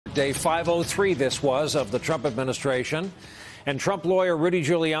Day 503 this was of the Trump administration. And Trump lawyer Rudy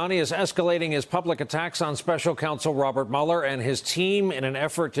Giuliani is escalating his public attacks on special counsel Robert Mueller and his team in an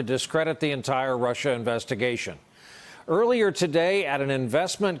effort to discredit the entire Russia investigation. Earlier today at an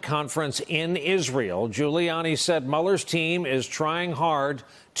investment conference in Israel, Giuliani said Mueller's team is trying hard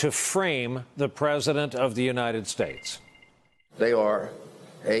to frame the president of the United States. They are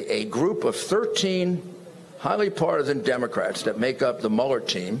a group of 13 highly partisan Democrats that make up the Mueller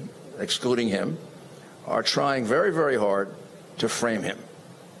team, excluding him, are trying very, very hard to frame him,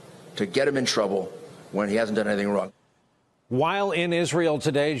 to get him in trouble when he hasn't done anything wrong. While in Israel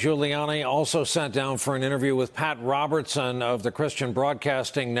today, Giuliani also sat down for an interview with Pat Robertson of the Christian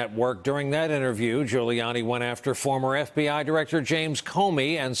Broadcasting Network. During that interview, Giuliani went after former FBI Director James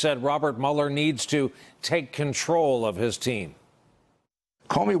Comey and said Robert Mueller needs to take control of his team.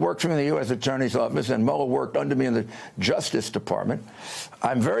 Comey worked for me in the U.S. Attorney's Office, and Mueller worked under me in the Justice Department.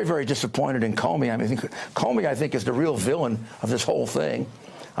 I'm very, very disappointed in Comey. Comey, I think, is the real villain of this whole thing.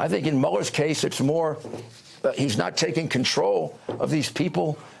 I think in Mueller's case, it's more he's not taking control of these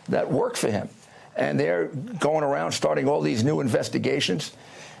people that work for him. And they're going around starting all these new investigations.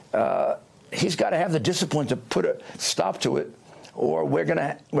 He's got to have the discipline to put a stop to it, or we're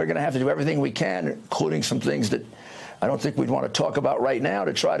gonna have to do everything we can, including some things that I don't think we'd want to talk about right now,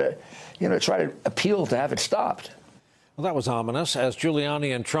 to try to appeal to have it stopped. Well, that was ominous. As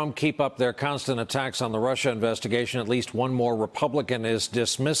Giuliani and Trump keep up their constant attacks on the Russia investigation, at least one more Republican is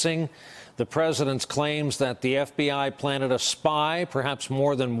dismissing the president's claims that the FBI planted a spy, perhaps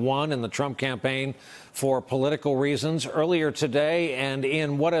more than one, in the Trump campaign for political reasons. Earlier today, and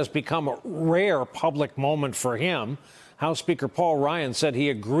in what has become a rare public moment for him, House Speaker Paul Ryan said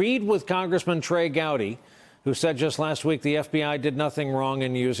he agreed with Congressman Trey Gowdy, who said just last week the FBI did nothing wrong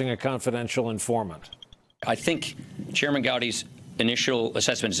in using a confidential informant. I think Chairman Gowdy's initial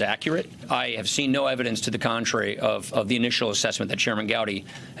assessment is accurate. I have seen no evidence to the contrary of the initial assessment that Chairman Gowdy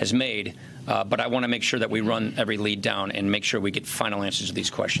has made, but I want to make sure that we run every lead down and make sure we get final answers to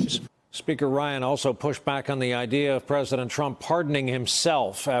these questions. Speaker Ryan also pushed back on the idea of President Trump pardoning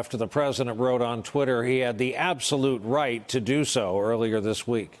himself after the president wrote on Twitter he had the absolute right to do so earlier this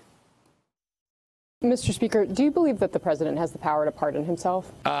week. Mr. Speaker, do you believe that the president has the power to pardon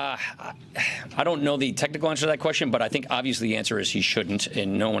himself? I don't know the technical answer to that question, but I think obviously the answer is he shouldn't,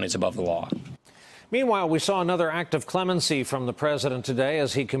 and no one is above the law. Meanwhile, we saw another act of clemency from the president today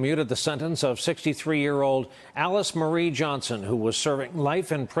as he commuted the sentence of 63-year-old Alice Marie Johnson, who was serving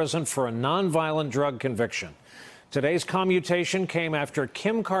life in prison for a nonviolent drug conviction. Today's commutation came after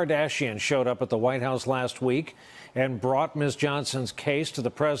Kim Kardashian showed up at the White House last week and brought Ms. Johnson's case to the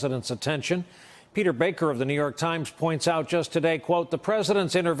president's attention. Peter Baker of the New York Times points out just today, quote, the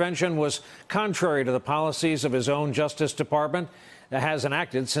president's intervention was contrary to the policies of his own Justice Department that has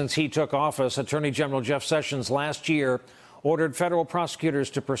enacted since he took office. Attorney General Jeff Sessions last year ordered federal prosecutors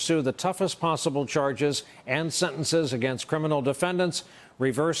to pursue the toughest possible charges and sentences against criminal defendants,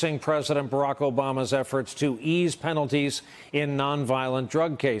 reversing President Barack Obama's efforts to ease penalties in nonviolent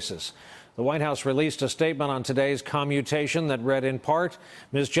drug cases. The White House released a statement on today's commutation that read in part,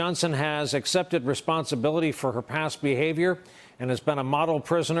 Ms. Johnson has accepted responsibility for her past behavior and has been a model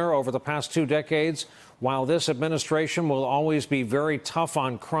prisoner over the past 2 decades. While this administration will always be very tough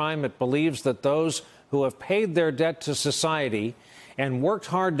on crime, it believes that those who have paid their debt to society and worked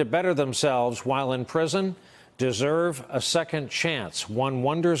hard to better themselves while in prison deserve a second chance. One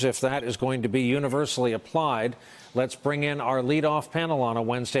wonders if that is going to be universally applied. Let's bring in our leadoff panel on a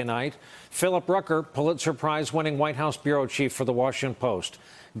Wednesday night. Philip Rucker, Pulitzer Prize-winning White House bureau chief for The Washington Post.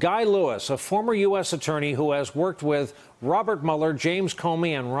 Guy Lewis, a former U.S. attorney who has worked with Robert Mueller, James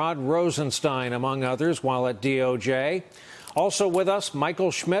Comey, and Rod Rosenstein, among others, while at DOJ. Also with us,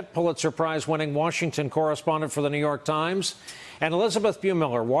 Michael Schmidt, Pulitzer Prize-winning Washington correspondent for The New York Times, and Elisabeth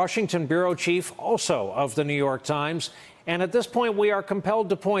Bumiller, Washington bureau chief, also of The New York Times. And at this point, we are compelled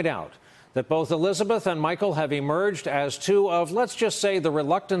to point out that both Elisabeth and Michael have emerged as two of, let's just say, the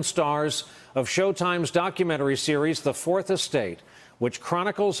reluctant stars of Showtime's documentary series, The Fourth Estate, which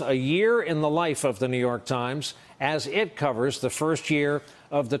chronicles a year in the life of The New York Times as it covers the first year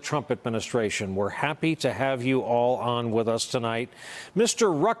of the Trump administration. We're happy to have you all on with us tonight. Mr.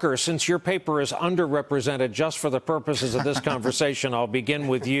 Rucker, since your paper is underrepresented just for the purposes of this conversation, I'll begin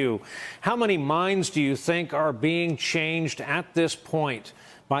with you. How many minds do you think are being changed at this point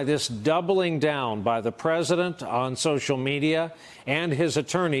by this doubling down by the president on social media and his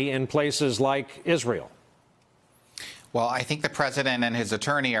attorney in places like Israel? Well, I think the president and his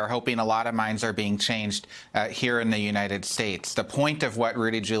attorney are hoping a lot of minds are being changed here in the United States. The point of what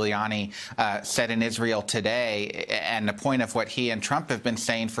Rudy Giuliani said in Israel today, and the point of what he and Trump have been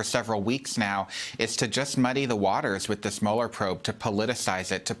saying for several weeks now, is to just muddy the waters with this Mueller probe, to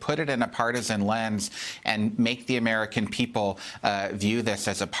politicize it, to put it in a partisan lens and make the American people view this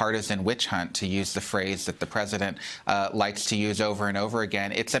as a partisan witch hunt, to use the phrase that the president likes to use over and over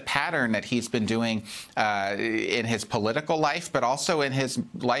again. It's a pattern that he's been doing in his political life, but also in his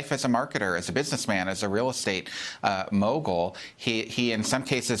life as a marketer, as a businessman, as a real estate mogul. He in some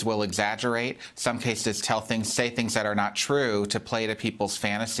cases will exaggerate, some cases say things that are not true to play to people's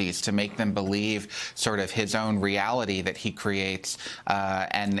fantasies, to make them believe sort of his own reality that he creates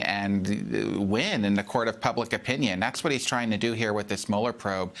and win in the court of public opinion. That's what he's trying to do here with this Mueller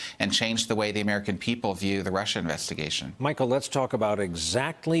probe, and change the way the American people view the Russia investigation. Michael, let's talk about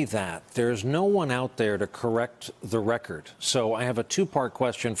exactly that. There's no one out there to correct the record. So I have a two-part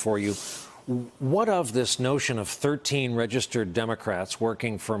question for you. What of this notion of 13 registered Democrats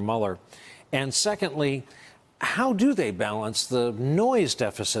working for Mueller? And secondly, how do they balance the noise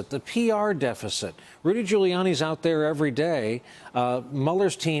deficit, the PR deficit? Rudy Giuliani's out there every day.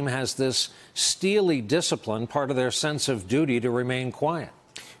 Mueller's team has this steely discipline, part of their sense of duty to remain quiet.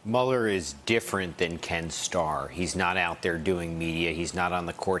 Mueller is different than Ken Starr. He's not out there doing media. He's not on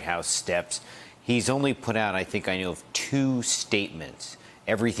the courthouse steps. He's only put out, I think I know of, 2 statements.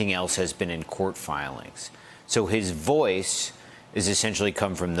 Everything else has been in court filings. So his voice is essentially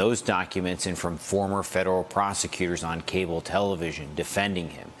come from those documents and from former federal prosecutors on cable television defending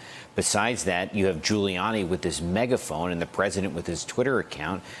him. Besides that, you have Giuliani with this megaphone and the president with his Twitter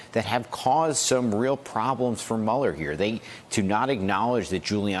account that have caused some real problems for Mueller here. To not acknowledge that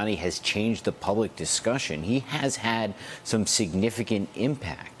Giuliani has changed the public discussion, he has had some significant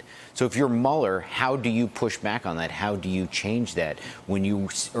impact. So if you're Mueller, how do you push back on that? How do you change that when you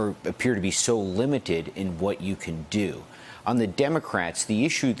appear to be so limited in what you can do? On the Democrats, the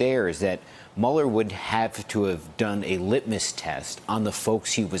issue there is that Mueller would have to have done a litmus test on the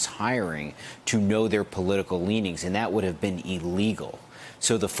folks he was hiring to know their political leanings, and that would have been illegal.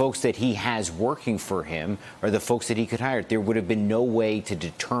 So the folks that he has working for him are the folks that he could hire. There would have been no way to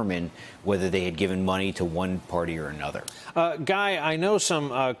determine whether they had given money to one party or another. Guy, I know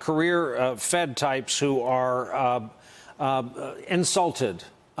some career Fed types who are insulted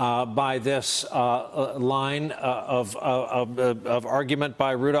by this line of argument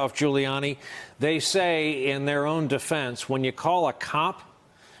by Rudolph Giuliani. They say in their own defense, when you call a cop,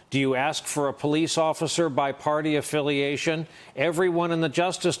 do you ask for a police officer by party affiliation? Everyone in the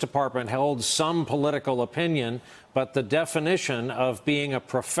Justice Department holds some political opinion, but the definition of being a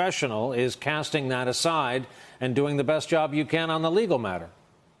professional is casting that aside and doing the best job you can on the legal matter.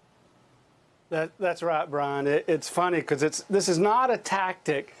 That's right, Brian. It's funny because this is not a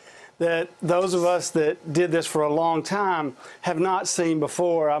tactic that those of us that did this for a long time have not seen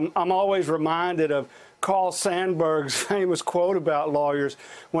before. I'm always reminded of Carl Sandburg's famous quote about lawyers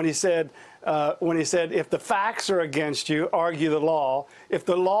when he said, if the facts are against you, argue the law. If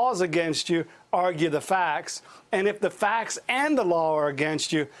the law is against you, argue the facts. And if the facts and the law are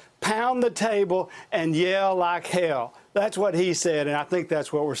against you, pound the table and yell like hell. That's what he said, and I think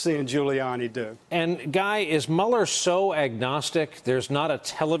that's what we're seeing Giuliani do. And, Guy, is Mueller so agnostic there's not a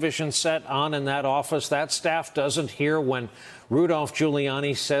television set on in that office? That staff doesn't hear when Rudolph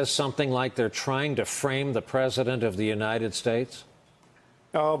Giuliani says something like they're trying to frame the president of the United States?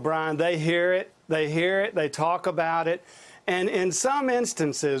 Oh, Brian, they hear it. They hear it. They talk about it. And in some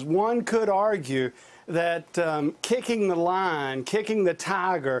instances, one could argue that kicking the lion, kicking the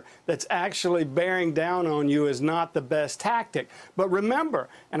tiger that's actually bearing down on you is not the best tactic. But remember,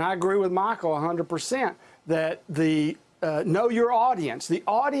 and I agree with Michael 100%, that know your audience. The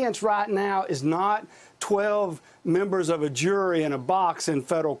audience right now is not 12 members of a jury in a box in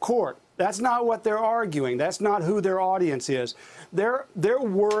federal court. That's not what they're arguing. That's not who their audience is. They're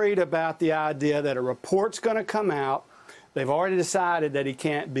worried about the idea that a report's going to come out. They've already decided that he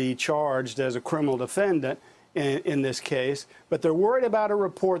can't be charged as a criminal defendant in this case, but they're worried about a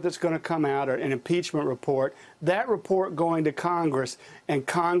report that's going to come out, or an impeachment report, that report going to Congress and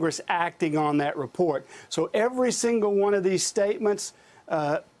Congress acting on that report. So every single one of these statements,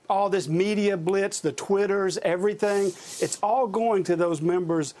 all this media blitz, the Twitters, everything, it's all going to those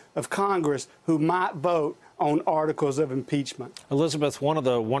members of Congress who might vote on articles of impeachment. Elisabeth, one of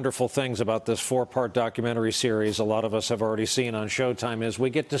the wonderful things about this 4-part documentary series a lot of us have already seen on Showtime is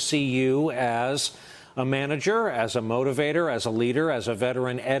we get to see you as a manager, as a motivator, as a leader, as a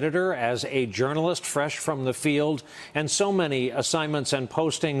veteran editor, as a journalist fresh from the field, and so many assignments and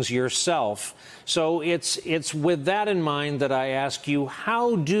postings yourself. So it's with that in mind that I ask you,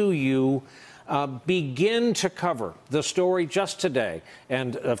 how do you begin to cover the story just today?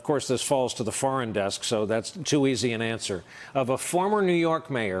 And, of course, this falls to the foreign desk, so that's too easy an answer. Of a former New York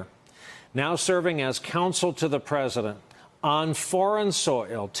mayor now serving as counsel to the president on foreign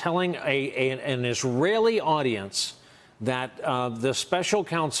soil, telling an Israeli audience that the special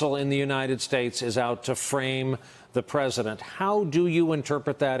counsel in the United States is out to frame the president. How do you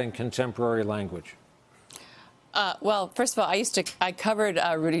interpret that in contemporary language? Well, first of all, I covered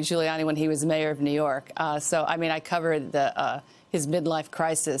Rudy Giuliani when he was mayor of New York. So, I mean, I covered his midlife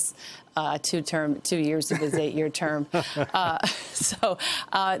crisis, 2 years of his 8-year term. So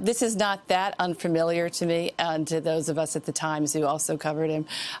this is not that unfamiliar to me and to those of us at the Times who also covered him.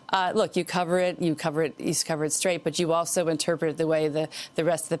 Look, you cover it straight, but you also interpret it the way the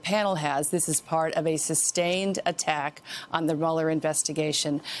rest of the panel has. This is part of a sustained attack on the Mueller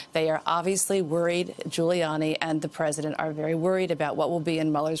investigation. They are obviously worried. Giuliani and the president are very worried about what will be in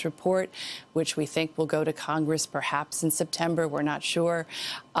Mueller's report, which we think will go to Congress perhaps in September. We're not sure.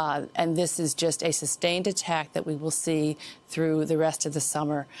 And this is just a sustained attack that we will see through the rest of the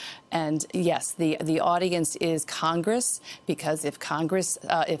summer. And yes, the audience is Congress, because if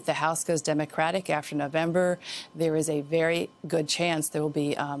the House goes Democratic after November, there is a very good chance there'll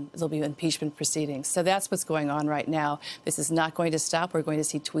be impeachment proceedings. So that's what's going on right now. This is not going to stop. We're going to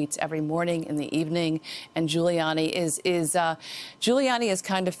see tweets every morning, in the evening, and Giuliani has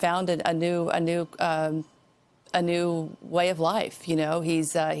kind of found a new way of life. You know,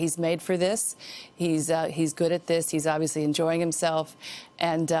 he's made for this. He's good at this. He's obviously enjoying himself,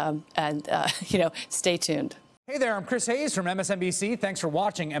 and you know, stay tuned. Hey there, I'm Chris Hayes from MSNBC. Thanks for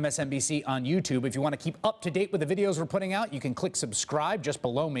watching MSNBC on YouTube. If you want to keep up to date with the videos we're putting out, you can click subscribe just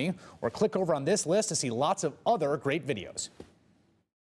below me, or click over on this list to see lots of other great videos.